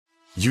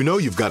You know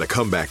you've got a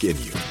comeback in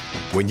you.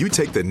 When you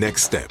take the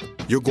next step,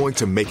 you're going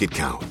to make it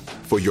count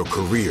for your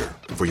career,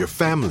 for your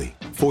family,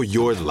 for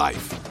your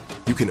life.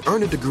 You can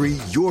earn a degree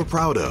you're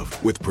proud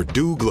of with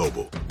Purdue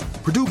Global.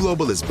 Purdue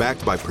Global is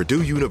backed by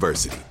Purdue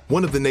University,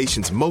 one of the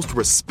nation's most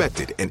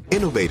respected and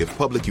innovative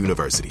public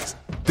universities.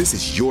 This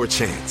is your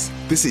chance.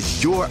 This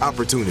is your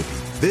opportunity.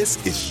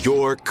 This is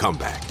your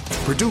comeback.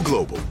 Purdue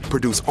Global,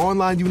 Purdue's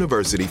online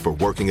university for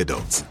working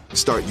adults.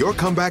 Start your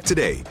comeback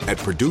today at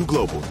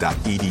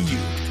purdueglobal.edu.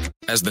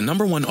 As the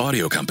 #1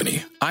 audio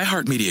company,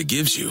 iHeartMedia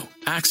gives you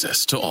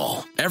access to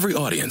all. Every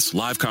audience,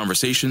 live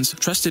conversations,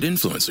 trusted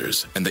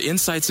influencers, and the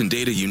insights and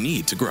data you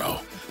need to grow.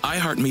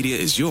 iHeartMedia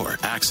is your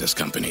access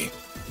company.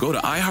 Go to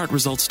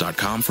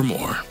iHeartResults.com for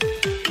more.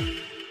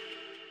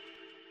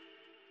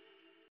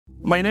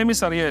 My name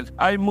is Ariel.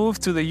 I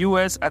moved to the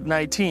U.S. at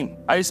 19.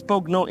 I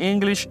spoke no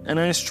English and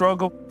I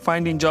struggled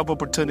finding job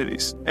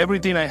opportunities.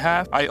 Everything I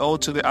have, I owe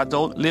to the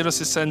Adult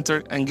Literacy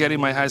Center and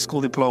getting my high school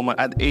diploma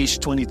at age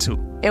 22.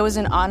 It was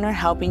an honor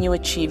helping you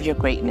achieve your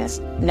greatness.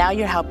 Now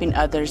you're helping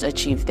others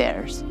achieve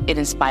theirs. It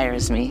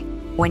inspires me.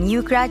 When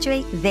you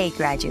graduate, they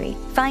graduate.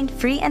 Find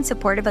free and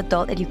supportive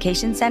adult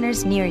education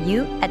centers near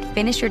you at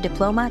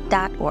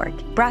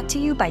finishyourdiploma.org. Brought to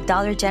you by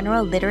Dollar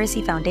General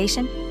Literacy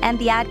Foundation and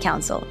the Ad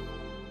Council.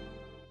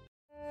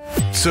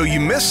 So you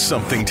missed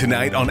something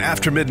tonight on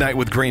After Midnight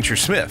with Granger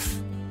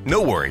Smith.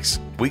 No worries,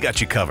 we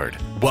got you covered.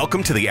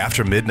 Welcome to the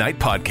After Midnight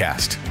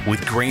podcast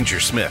with Granger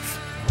Smith.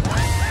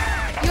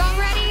 You all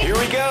ready? Here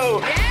we go.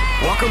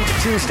 Yeah. Welcome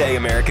to Tuesday,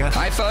 America.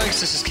 Hi, folks.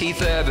 This is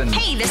Keith Evans.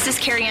 Hey, this is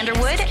Carrie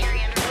Underwood.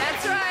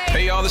 That's right.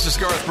 Hey, y'all. This is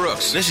Garth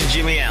Brooks. This is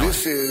Jimmy Allen.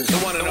 This is the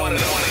one and only.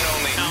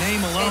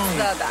 Name alone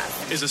it's the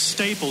best. is a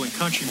staple in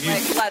country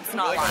music. Let's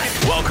not lie.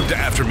 Welcome to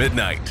After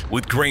Midnight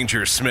with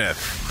Granger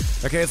Smith.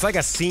 Okay, it's like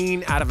a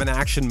scene out of an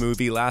action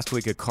movie. Last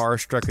week, a car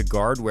struck a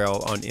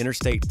guardrail on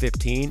Interstate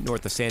 15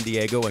 north of San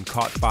Diego and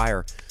caught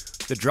fire.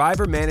 The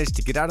driver managed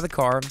to get out of the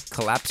car,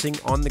 collapsing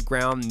on the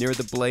ground near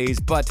the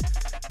blaze, but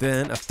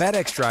then a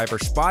FedEx driver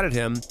spotted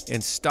him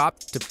and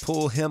stopped to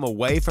pull him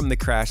away from the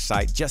crash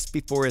site just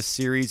before a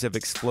series of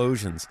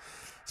explosions.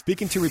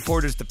 Speaking to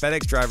reporters, the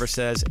FedEx driver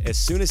says as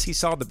soon as he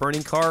saw the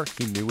burning car,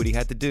 he knew what he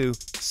had to do,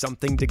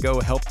 something to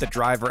go help the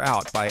driver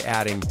out, by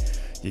adding,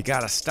 "You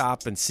gotta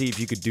stop and see if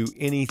you could do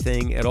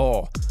anything at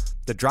all."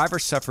 The driver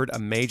suffered a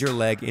major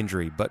leg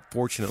injury, but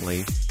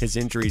fortunately, his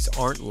injuries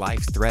aren't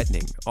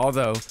life-threatening,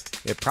 although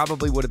it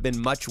probably would have been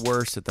much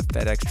worse if the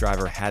FedEx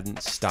driver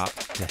hadn't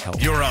stopped to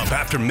help. You're up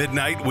After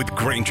Midnight with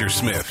Granger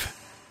Smith.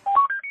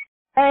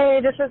 Hey,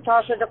 this is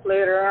Tasha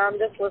DeFluter. I'm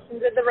just listening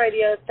to the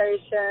radio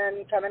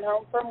station, coming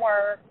home from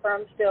work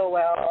from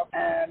Stillwell,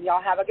 and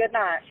y'all have a good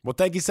night. Well,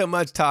 thank you so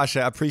much,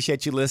 Tasha. I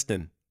appreciate you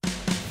listening.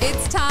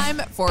 It's time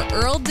for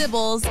Earl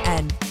Dibbles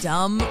and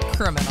Dumb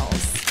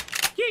Criminals.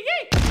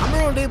 I'm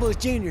Earl Dibbles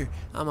Jr.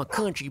 I'm a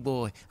country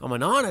boy. I'm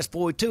an honest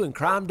boy, too, and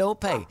crime don't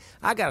pay.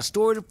 I got a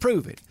story to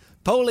prove it.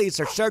 Police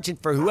are searching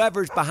for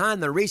whoever's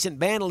behind the recent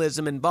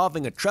vandalism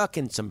involving a truck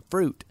and some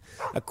fruit.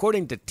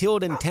 According to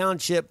Tilden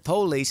Township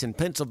Police in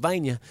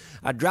Pennsylvania,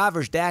 a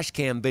driver's dash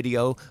cam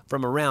video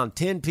from around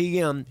 10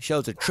 p.m.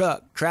 shows a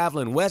truck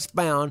traveling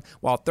westbound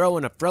while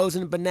throwing a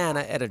frozen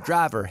banana at a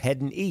driver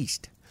heading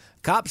east.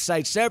 Cops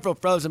say several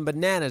frozen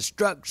bananas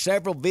struck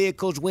several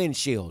vehicles'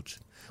 windshields.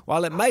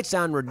 While it may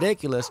sound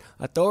ridiculous,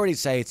 authorities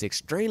say it's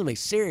extremely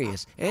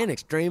serious and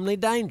extremely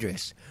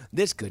dangerous.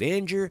 This could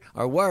injure,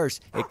 or worse,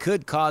 it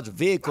could cause a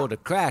vehicle to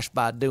crash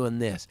by doing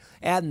this,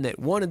 adding that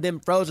one of them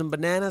frozen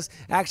bananas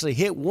actually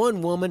hit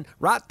one woman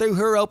right through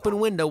her open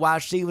window while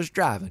she was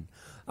driving.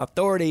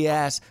 Authority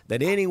asks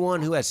that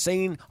anyone who has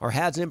seen or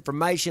has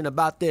information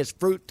about this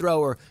fruit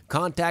thrower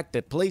contact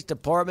the police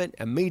department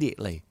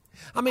immediately.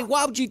 I mean,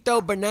 why would you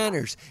throw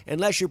bananas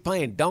unless you're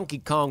playing Donkey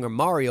Kong or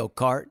Mario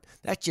Kart?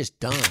 That's just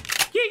dumb.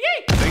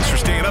 Thanks for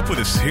staying up with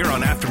us here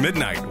on After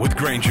Midnight with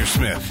Granger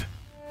Smith.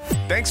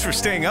 Thanks for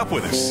staying up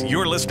with us.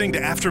 You're listening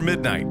to After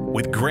Midnight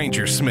with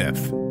Granger Smith.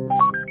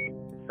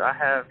 So I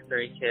have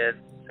 3 kids.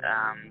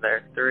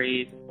 They're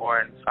 3, 4,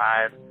 and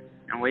 5.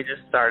 And we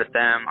just started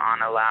them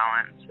on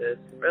allowances,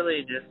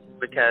 really just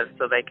because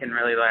so they can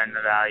really learn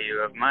the value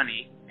of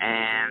money.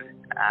 And,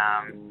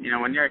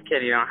 when you're a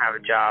kid, you don't have a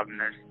job and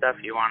there's stuff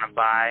you want to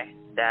buy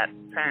that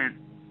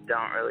parents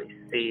don't really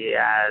see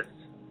as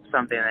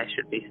something they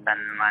should be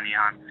spending money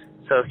on.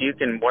 So if you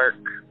can work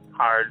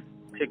hard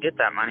to get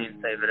that money and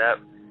save it up,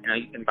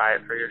 you can buy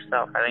it for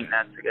yourself. I think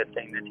that's a good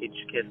thing to teach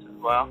kids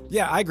as well.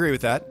 Yeah, I agree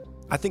with that.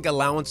 I think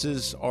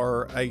allowances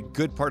are a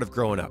good part of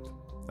growing up.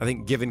 I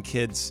think giving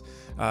kids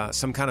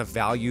some kind of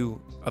value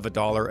of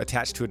 $1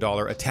 attached to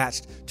 $1,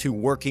 attached to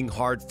working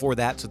hard for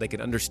that so they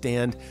can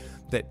understand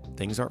that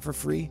things aren't for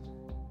free.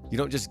 You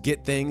don't just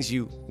get things,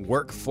 you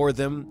work for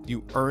them,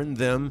 you earn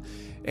them,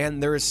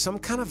 and there is some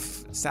kind of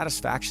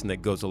satisfaction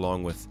that goes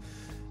along with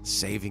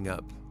saving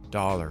up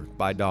dollar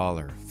by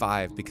dollar.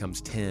 5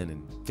 becomes 10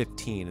 and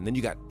 15, and then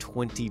you got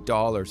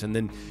 $20, and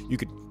then you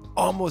could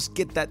almost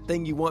get that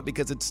thing you want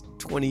because it's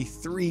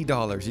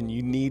 $23 and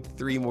you need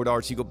 $3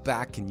 more. So you go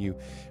back and you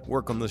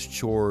work on those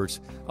chores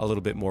a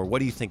little bit more. What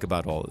do you think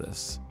about all of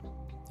this?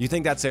 You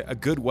think that's a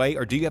good way,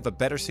 or do you have a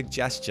better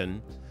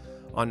suggestion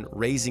on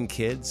raising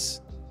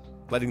kids,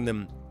 letting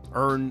them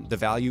earn the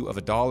value of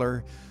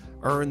 $1,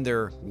 earn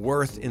their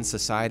worth in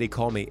society?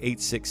 Call me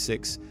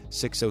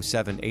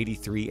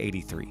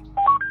 866-607-8383.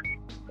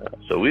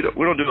 So we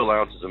don't do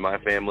allowances in my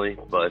family,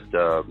 but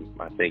I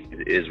think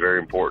it is very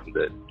important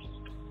that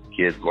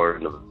kids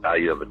learn the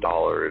value of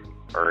 $1 and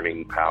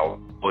earning power.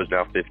 Boy's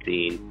now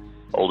 15,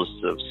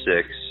 oldest of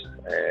 6,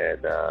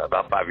 and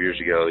about 5 years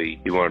ago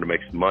he wanted to make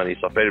some money,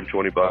 so I paid him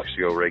 $20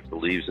 to go rake the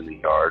leaves in the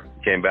yard.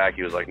 Came back,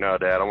 he was like, "No,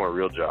 Dad, I want a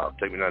real job.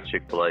 Take me down to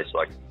Chick-fil-A so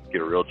I can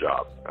get a real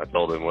job." I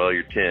told him, "Well,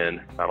 you're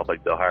 10. I don't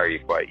think they'll hire you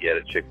quite yet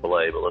at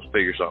Chick-fil-A, but let's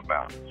figure something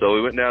out." So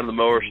we went down to the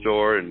mower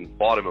store and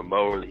bought him a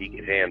mower that he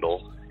could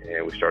handle,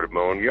 and we started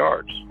mowing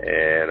yards.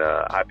 And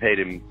I paid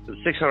him the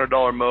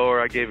 $600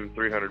 mower. I gave him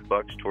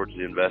 $300 towards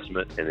the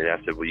investment, and then I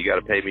said, "Well, you got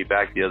to pay me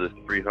back the other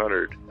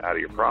 $300 out of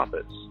your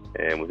profits."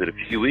 And within a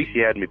few weeks,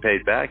 he had me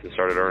paid back and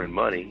started earning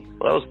money.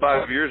 Well, that was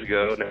 5 years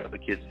ago. Now the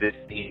kid's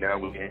 15. Now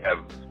we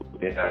have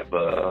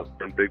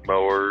big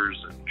mowers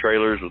and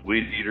trailers with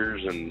weed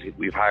eaters, and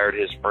we've hired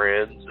his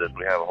friends, and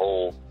we have a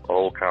whole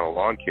kind of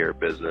lawn care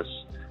business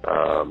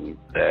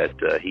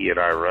that he and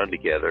I run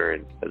together.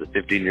 And as a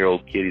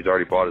 15-year-old kid, he's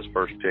already bought his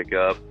first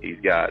pickup. He's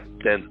got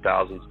tens of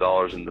thousands of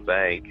dollars in the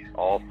bank,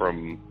 all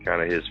from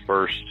kind of his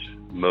first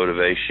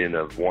motivation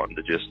of wanting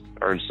to just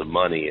earn some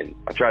money. And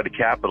I tried to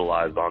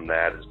capitalize on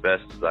that as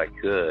best as I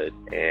could.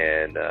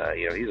 And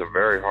he's a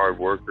very hard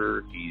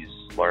worker. He's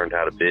learned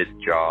how to bid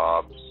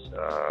jobs,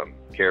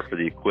 care for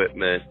the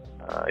equipment.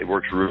 He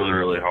works really,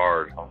 really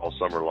hard all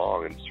summer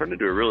long, and it's turned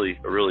into a really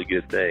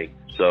good thing.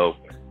 So,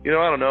 I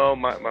don't know.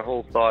 My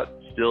whole thought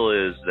still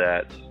is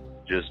that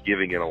just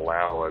giving an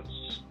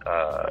allowance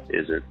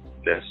isn't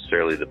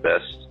necessarily the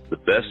best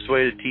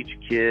way to teach a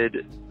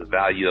kid the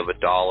value of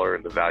 $1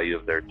 and the value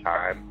of their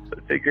time.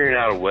 But figuring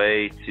out a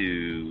way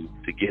to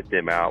get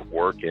them out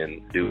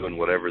working, doing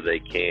whatever they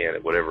can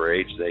at whatever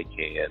age they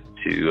can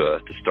to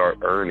start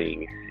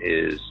earning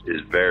is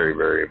very,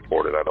 very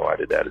important. I know I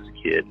did that as a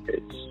kid.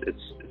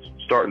 It's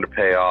starting to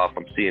pay off.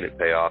 I'm seeing it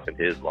pay off in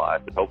his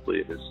life, and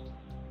hopefully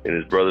in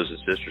his brothers and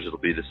sisters, it'll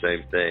be the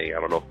same thing. I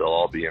don't know if they'll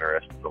all be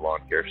interested in the lawn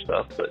care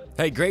stuff, but...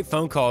 Hey, great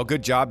phone call.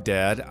 Good job,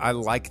 Dad. I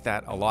like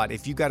that a lot.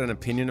 If you got an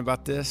opinion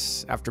about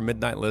this, After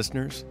Midnight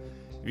listeners,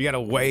 if you got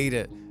a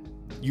way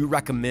you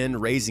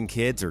recommend raising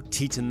kids or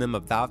teaching them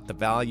about the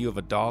value of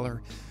 $1,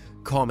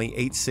 call me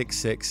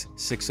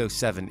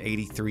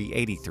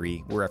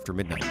 866-607-8383. We're After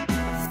Midnight.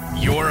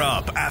 You're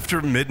up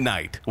After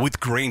Midnight with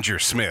Granger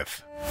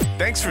Smith.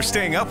 Thanks for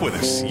staying up with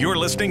us. You're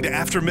listening to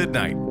After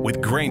Midnight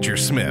with Granger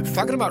Smith.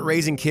 Talking about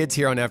raising kids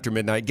here on After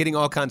Midnight, getting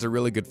all kinds of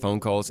really good phone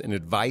calls and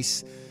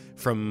advice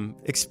from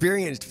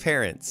experienced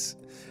parents.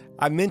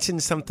 I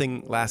mentioned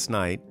something last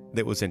night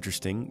that was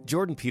interesting.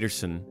 Jordan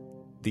Peterson,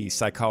 the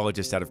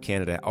psychologist out of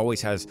Canada,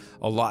 always has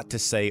a lot to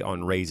say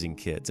on raising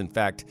kids. In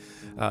fact,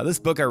 this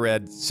book I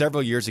read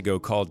several years ago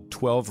called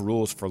 12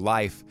 Rules for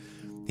Life,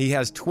 he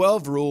has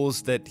 12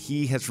 rules that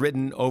he has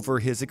written over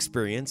his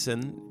experience,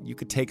 and you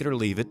could take it or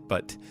leave it,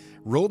 but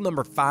rule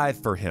number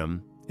 5 for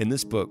him in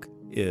this book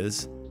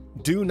is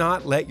do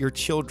not let your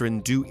children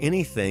do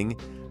anything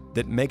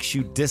that makes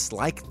you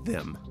dislike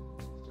them,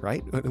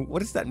 right? What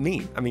does that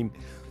mean? I mean,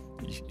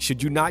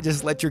 should you not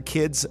just let your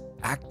kids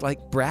act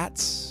like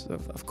brats?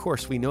 Of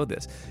course, we know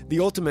this. The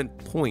ultimate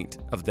point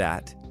of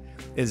that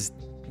is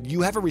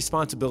you have a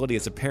responsibility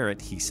as a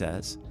parent, he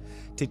says,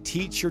 to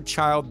teach your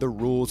child the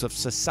rules of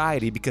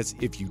society, because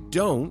if you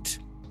don't,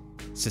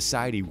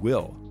 society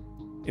will.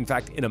 In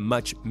fact, in a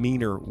much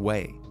meaner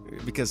way.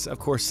 Because, of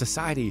course,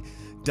 society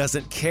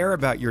doesn't care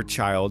about your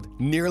child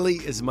nearly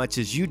as much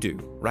as you do,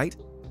 right?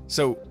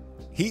 So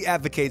he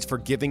advocates for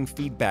giving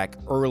feedback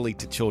early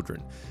to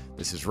children.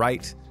 This is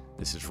right.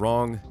 This is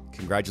wrong.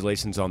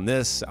 Congratulations on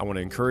this. I want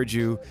to encourage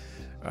you.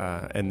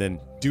 And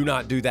then do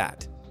not do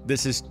that.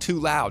 This is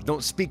too loud.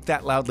 Don't speak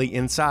that loudly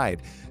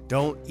inside.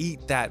 Don't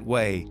eat that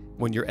way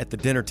when you're at the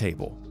dinner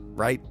table,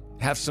 right?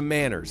 Have some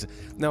manners.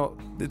 Now,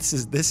 this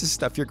is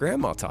stuff your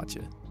grandma taught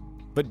you.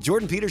 But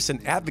Jordan Peterson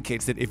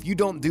advocates that if you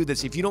don't do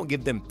this, if you don't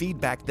give them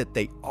feedback that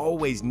they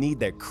always need,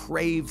 they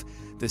crave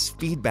this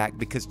feedback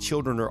because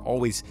children are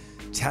always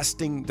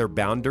testing their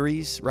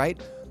boundaries, right?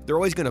 They're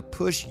always going to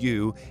push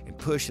you and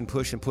push and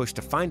push and push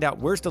to find out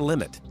where's the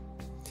limit.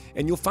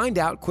 And you'll find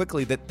out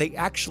quickly that they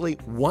actually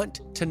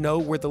want to know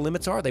where the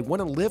limits are. They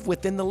want to live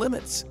within the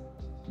limits.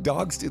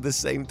 Dogs do the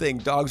same thing.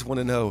 Dogs want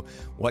to know,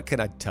 what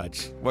can I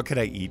touch? What can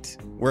I eat?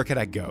 Where can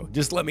I go?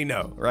 Just let me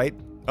know, right?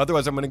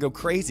 Otherwise, I'm going to go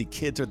crazy.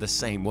 Kids are the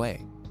same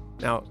way.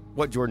 Now,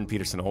 what Jordan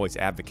Peterson always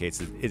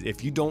advocates is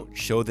if you don't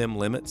show them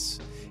limits,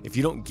 if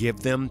you don't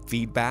give them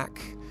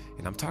feedback,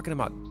 and I'm talking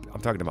about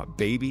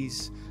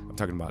babies, I'm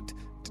talking about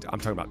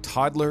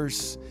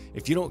toddlers.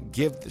 If you don't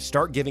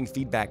start giving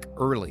feedback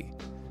early,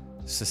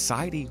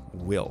 society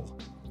will.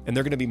 And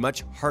they're going to be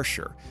much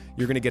harsher.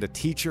 You're going to get a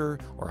teacher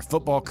or a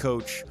football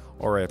coach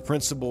or a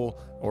principal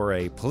or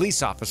a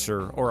police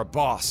officer or a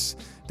boss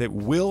that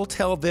will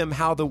tell them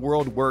how the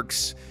world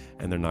works,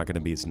 and they're not going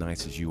to be as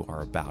nice as you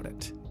are about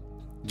it.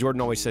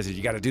 Jordan always says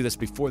you got to do this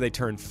before they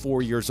turn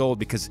 4 years old,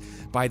 because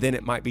by then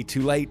it might be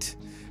too late.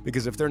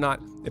 Because if they're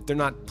not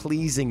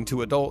pleasing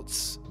to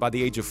adults by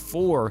the age of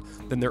 4,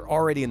 then they're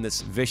already in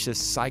this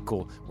vicious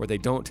cycle where they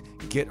don't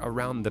get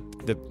around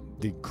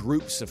the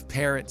groups of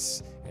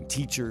parents and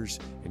teachers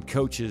and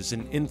coaches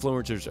and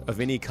influencers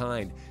of any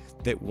kind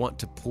that want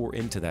to pour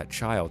into that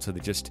child. So they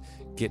just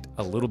get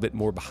a little bit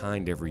more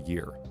behind every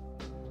year.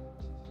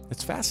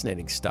 It's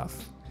fascinating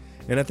stuff.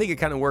 And I think it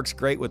kind of works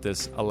great with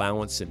this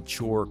allowance and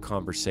chore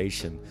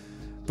conversation.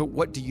 But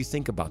what do you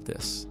think about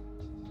this?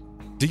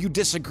 Do you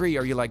disagree?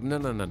 Are you like, no,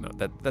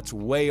 that's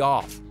way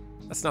off.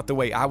 That's not the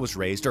way I was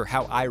raised or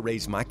how I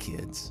raised my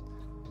kids.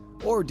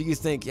 Or do you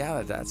think,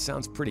 yeah, that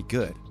sounds pretty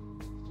good.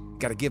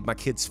 Got to give my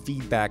kids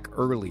feedback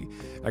early.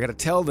 I got to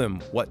tell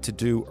them what to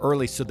do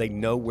early so they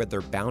know where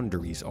their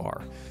boundaries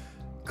are.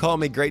 Call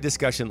me. Great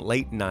discussion,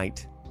 late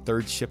night,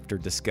 third shifter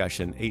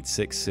discussion,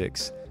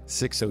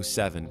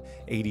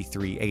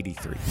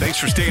 866-607-8383. Thanks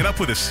for staying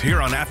up with us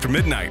here on After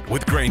Midnight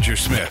with Granger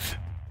Smith.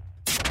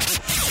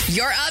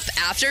 You're up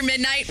after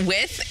midnight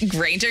with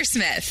Granger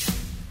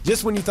Smith.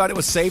 Just when you thought it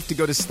was safe to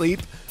go to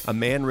sleep, a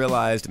man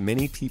realized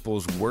many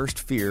people's worst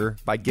fear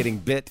by getting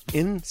bit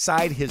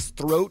inside his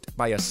throat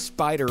by a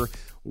spider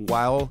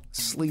while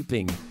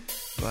sleeping.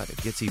 But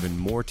it gets even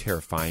more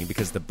terrifying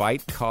because the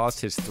bite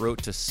caused his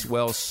throat to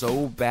swell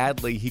so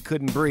badly he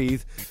couldn't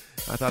breathe.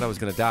 I thought I was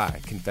going to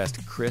die,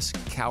 confessed Chris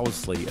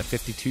Cowsley, a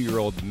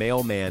 52-year-old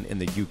mailman in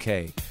the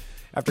UK.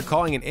 After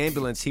calling an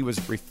ambulance, he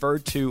was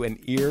referred to an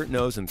ear,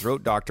 nose, and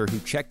throat doctor who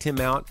checked him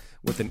out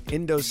with an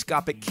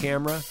endoscopic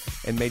camera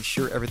and made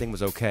sure everything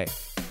was okay.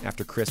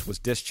 After Chris was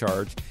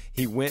discharged,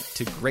 he went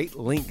to great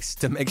lengths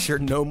to make sure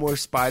no more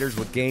spiders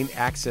would gain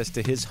access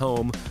to his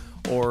home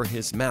or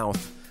his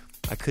mouth.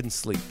 I couldn't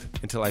sleep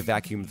until I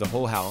vacuumed the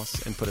whole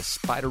house and put a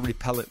spider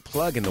repellent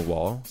plug in the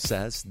wall,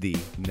 says the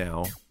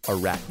now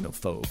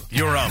arachnophobe.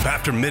 You're up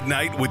after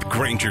midnight with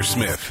Granger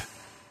Smith.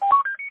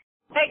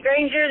 Hey,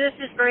 Granger, this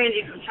is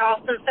Brandy from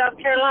Charleston, South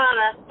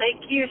Carolina.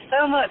 Thank you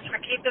so much for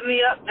keeping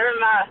me up during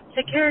my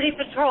security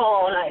patrol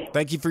all night.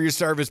 Thank you for your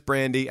service,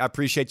 Brandy. I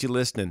appreciate you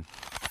listening.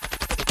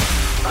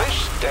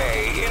 This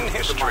day in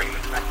history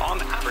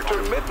on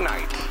After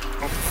Midnight.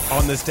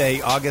 On this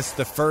day, August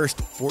the 1st,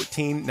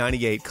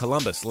 1498,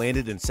 Columbus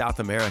landed in South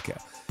America.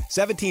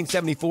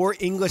 1774,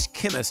 English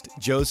chemist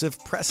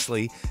Joseph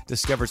Priestley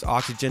discovers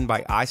oxygen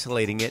by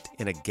isolating it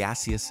in a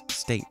gaseous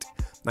state.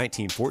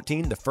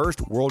 1914, the First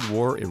World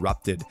War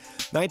erupted.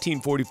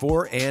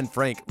 1944, Anne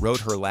Frank wrote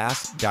her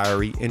last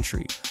diary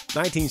entry.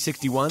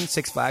 1961,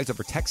 Six Flags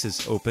Over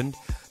Texas opened.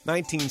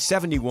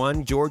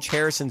 1971, George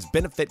Harrison's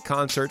benefit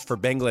concerts for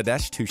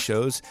Bangladesh 2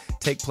 shows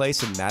take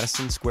place in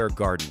Madison Square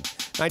Garden.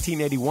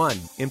 1981,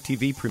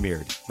 MTV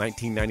premiered.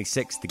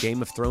 1996, the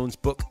Game of Thrones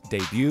book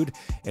debuted.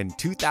 And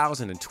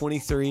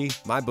 2023,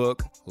 my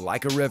book,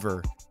 Like a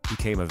River,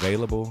 became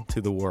available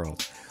to the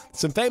world.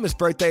 Some famous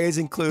birthdays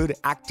include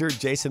actor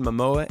Jason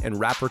Momoa and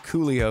rapper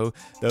Coolio.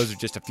 Those are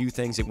just a few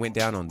things that went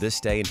down on this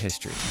day in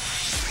history.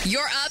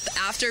 You're up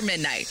after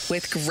midnight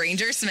with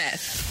Granger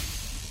Smith.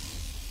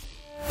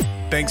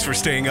 Thanks for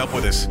staying up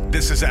with us.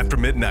 This is After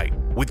Midnight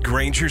with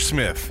Granger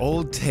Smith.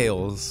 Old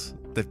tales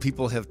that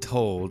people have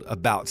told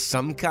about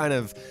some kind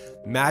of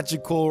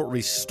magical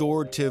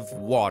restorative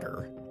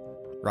water,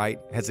 right,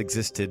 has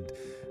existed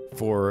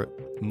for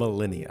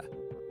millennia.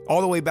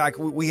 All the way back,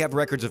 we have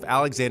records of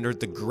Alexander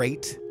the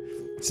Great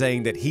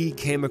saying that he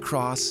came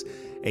across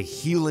a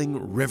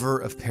healing river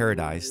of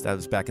paradise. That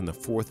was back in the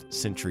 4th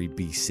century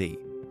BC.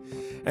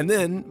 And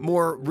then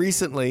more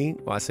recently,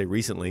 well, I say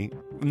recently,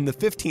 in the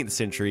 15th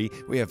century,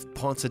 we have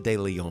Ponce de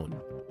Leon.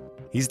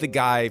 He's the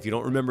guy, if you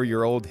don't remember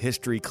your old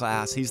history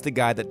class, he's the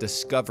guy that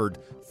discovered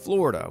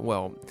Florida.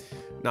 Well,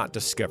 not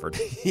discovered.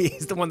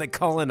 He's the one that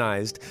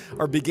colonized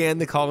or began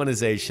the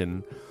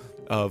colonization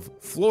of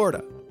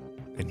Florida.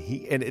 And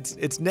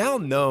it's now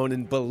known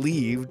and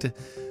believed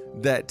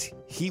that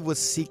he was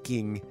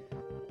seeking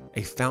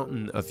a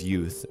fountain of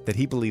youth that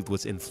he believed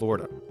was in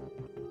Florida.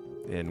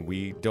 And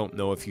we don't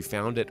know if he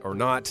found it or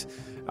not.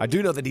 I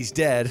do know that he's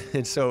dead,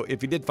 and so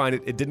if he did find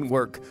it, it didn't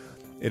work.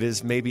 It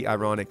is maybe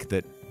ironic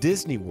that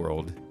Disney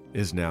World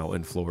is now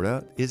in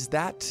Florida. Is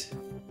that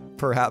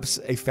perhaps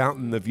a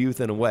fountain of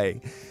youth in a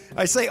way?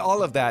 I say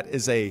all of that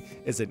as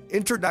an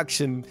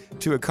introduction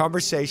to a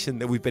conversation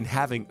that we've been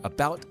having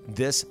about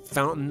this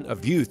fountain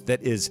of youth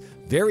that is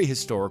very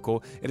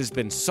historical. It has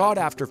been sought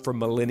after for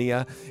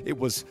millennia. It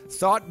was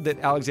thought that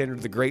Alexander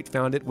the Great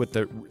found it with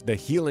the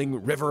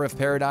healing river of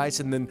paradise,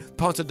 and then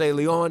Ponce de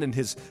Leon in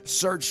his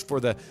search for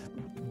the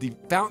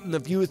fountain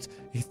of youth,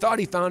 he thought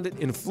he found it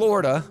in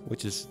Florida,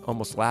 which is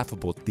almost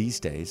laughable these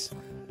days.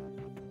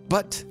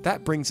 But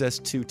that brings us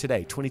to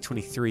today,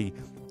 2023.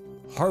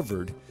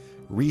 Harvard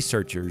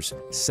researchers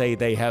say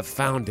they have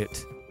found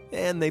it,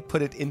 and they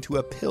put it into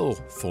a pill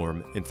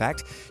form. In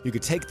fact, you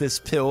could take this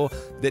pill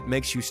that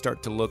makes you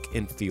start to look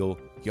and feel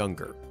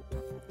younger.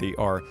 They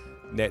are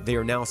They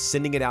are now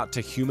sending it out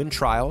to human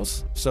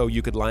trials, so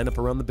you could line up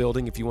around the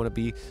building if you want to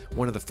be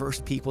one of the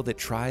first people that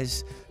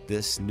tries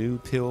this new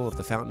pill of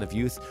the Fountain of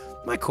Youth.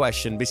 My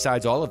question,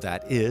 besides all of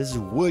that, is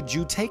would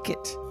you take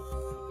it?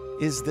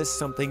 Is this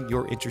something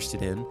you're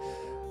interested in?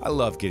 I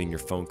love getting your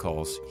phone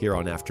calls here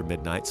on After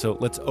Midnight, so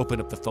let's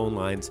open up the phone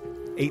lines,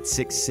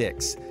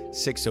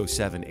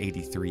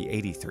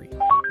 866-607-8383.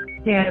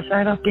 Yes,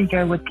 I don't think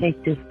I would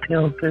take this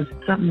pill because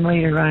something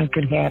later on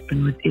could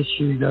happen with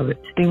issues of it.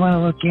 If they want to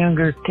look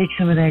younger, take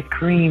some of that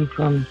cream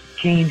from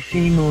Jane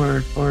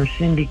Seymour or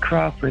Cindy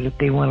Crawford if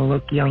they want to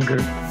look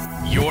younger.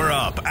 You're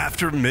up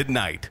After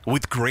Midnight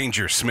with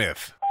Granger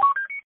Smith.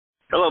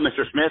 Hello,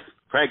 Mr. Smith.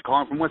 Craig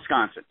calling from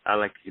Wisconsin. I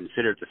like to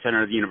consider it the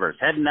center of the universe.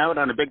 Heading out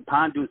on a big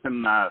pond doing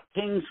some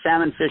king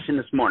salmon fishing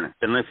this morning.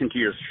 Been listening to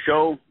your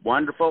show.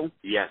 Wonderful.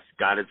 Yes,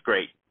 God is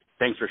great.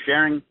 Thanks for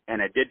sharing, and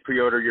I did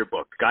pre-order your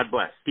book. God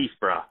bless. Peace,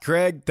 brah.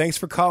 Craig, thanks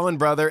for calling,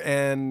 brother,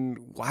 and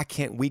why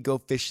can't we go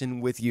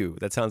fishing with you?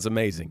 That sounds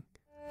amazing.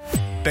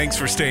 Thanks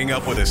for staying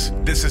up with us.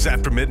 This is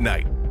After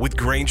Midnight with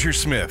Granger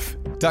Smith.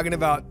 Talking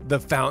about the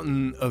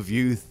Fountain of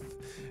Youth.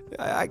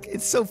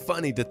 It's so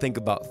funny to think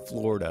about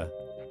Florida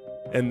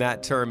and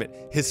that term,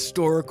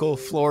 historical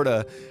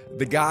Florida.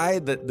 The guy,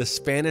 the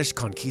Spanish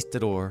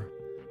conquistador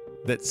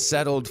that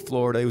settled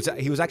Florida,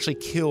 he was actually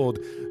killed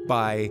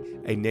by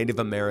a Native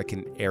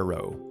American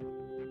arrow.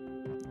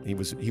 He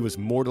was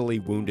mortally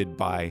wounded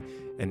by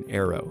an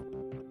arrow.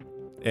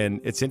 And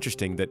it's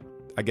interesting that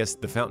I guess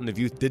the Fountain of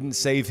Youth didn't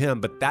save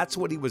him, but that's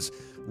what he was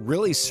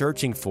really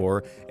searching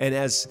for. And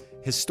as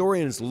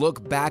historians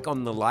look back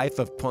on the life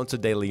of Ponce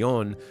de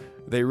Leon,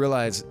 they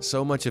realize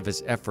so much of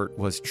his effort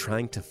was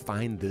trying to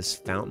find this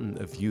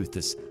Fountain of Youth,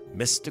 this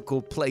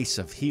mystical place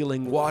of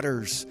healing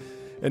waters.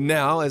 And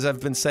now, as I've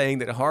been saying,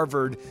 that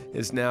Harvard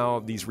is now,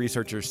 these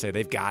researchers say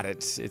they've got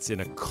it. It's in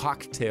a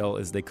cocktail,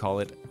 as they call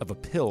it, of a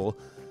pill.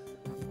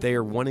 They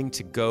are wanting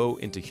to go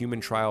into human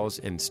trials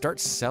and start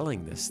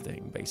selling this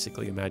thing,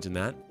 basically. Imagine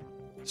that.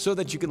 So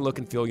that you can look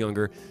and feel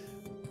younger.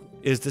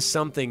 Is this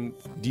something,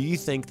 do you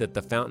think that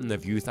the Fountain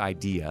of Youth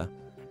idea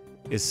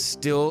is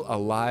still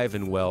alive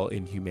and well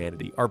in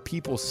humanity? Are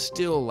people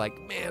still like,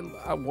 man,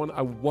 I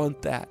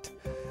want that.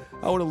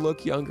 I want to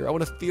look younger. I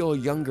want to feel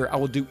younger. I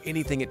will do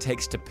anything it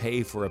takes to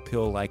pay for a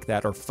pill like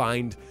that or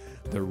find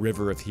the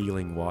river of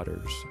healing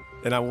waters.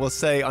 And I will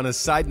say, on a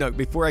side note,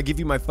 before I give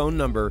you my phone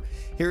number,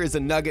 here is a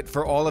nugget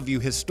for all of you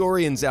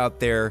historians out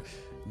there.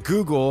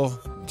 Google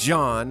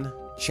John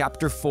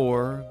chapter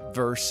 4,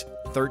 verse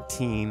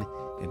 13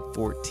 and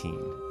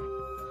 14.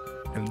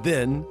 And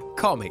then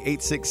call me,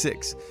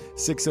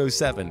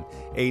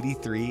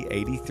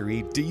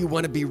 866-607-8383. Do you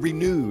want to be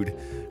renewed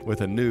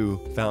with a new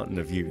Fountain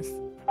of Youth?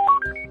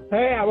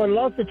 Hey, I would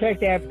love to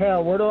take that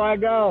pill. Where do I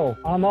go?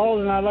 I'm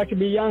old and I'd like to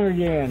be young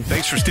again.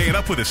 Thanks for staying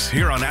up with us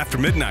here on After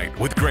Midnight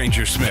with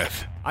Granger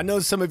Smith. I know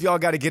some of y'all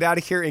got to get out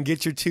of here and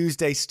get your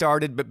Tuesday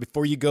started, but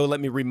before you go, let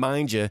me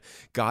remind you,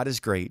 God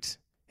is great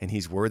and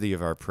he's worthy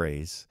of our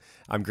praise.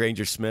 I'm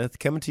Granger Smith,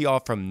 coming to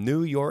y'all from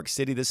New York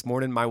City this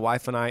morning. My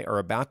wife and I are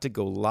about to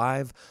go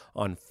live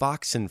on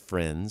Fox and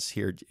Friends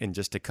here in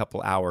just a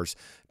couple hours,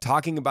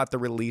 talking about the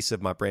release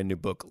of my brand new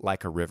book,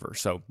 Like a River.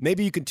 So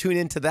maybe you can tune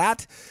into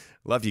that.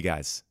 Love you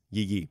guys.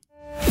 Yee yee.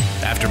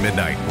 After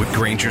Midnight with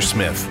Granger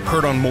Smith.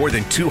 Heard on more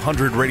than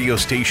 200 radio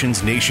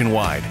stations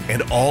nationwide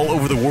and all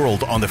over the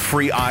world on the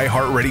free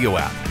iHeartRadio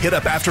app. Hit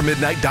up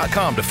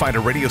aftermidnight.com to find a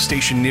radio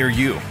station near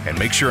you. And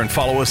make sure and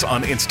follow us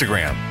on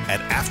Instagram at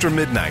After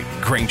Midnight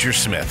Granger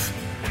Smith.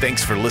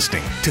 Thanks for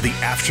listening to the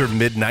After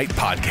Midnight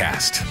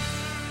Podcast.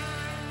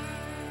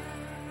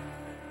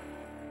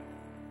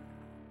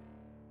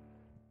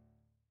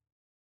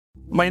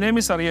 My name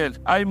is Ariel.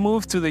 I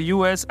moved to the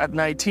U.S. at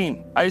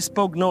 19. I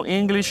spoke no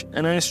English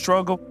and I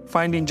struggled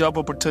finding job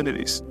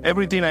opportunities.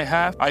 Everything I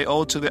have, I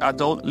owe to the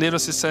Adult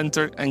Literacy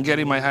Center and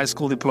getting my high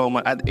school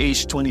diploma at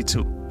age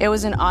 22. It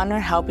was an honor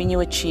helping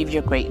you achieve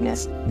your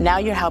greatness. Now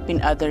you're helping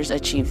others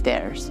achieve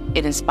theirs.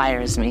 It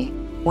inspires me.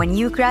 When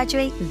you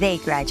graduate, they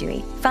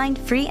graduate. Find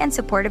free and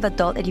supportive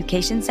adult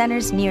education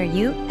centers near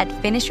you at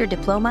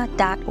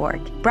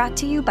finishyourdiploma.org. Brought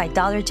to you by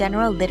Dollar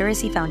General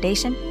Literacy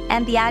Foundation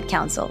and the Ad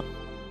Council.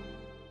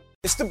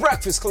 It's The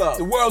Breakfast Club,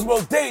 the world's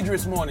most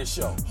dangerous morning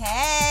show.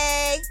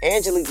 Hey!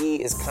 Angela Yee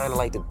is kind of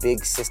like the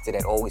big sister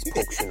that always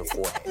pokes you in the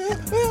forehead.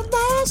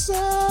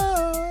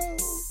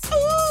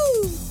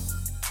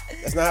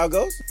 That's not how it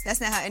goes? That's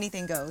not how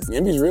anything goes.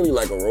 Yemi's really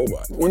like a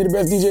robot. One of the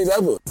best DJs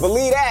ever.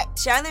 Believe that.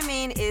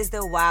 Charlamagne is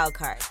the wild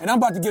card. And I'm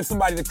about to give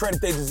somebody the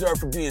credit they deserve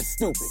for being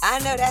stupid. I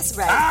know that's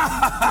right.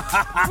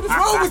 What is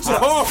wrong with you?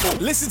 Oh.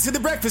 Listen to The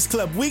Breakfast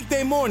Club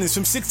weekday mornings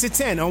from 6 to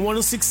 10 on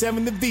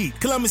 106.7 The Beat.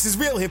 Columbus's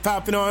real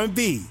hip-hop and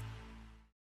R&B.